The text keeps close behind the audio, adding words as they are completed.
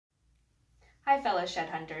Hi fellow shed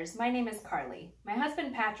hunters, my name is Carly. My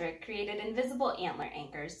husband Patrick created Invisible Antler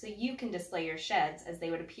Anchors so you can display your sheds as they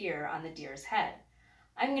would appear on the deer's head.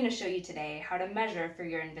 I'm going to show you today how to measure for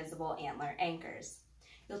your Invisible Antler Anchors.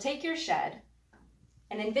 You'll take your shed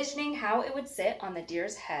and envisioning how it would sit on the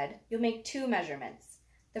deer's head, you'll make two measurements.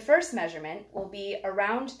 The first measurement will be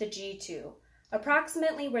around the G2,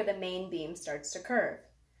 approximately where the main beam starts to curve.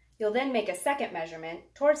 You'll then make a second measurement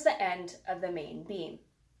towards the end of the main beam.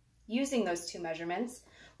 Using those two measurements,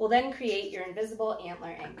 we'll then create your Invisible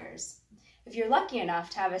Antler Anchors. If you're lucky enough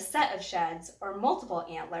to have a set of sheds or multiple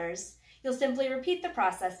antlers, you'll simply repeat the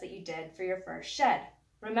process that you did for your first shed.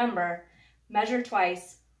 Remember, measure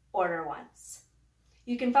twice, order once.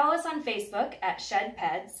 You can follow us on Facebook at Shed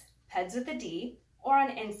Peds, Peds with a D, or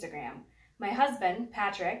on Instagram. My husband,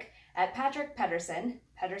 Patrick, at Patrick Pederson,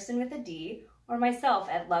 Pederson with a D, or myself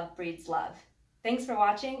at Love Breeds Love. Thanks for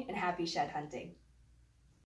watching and happy shed hunting.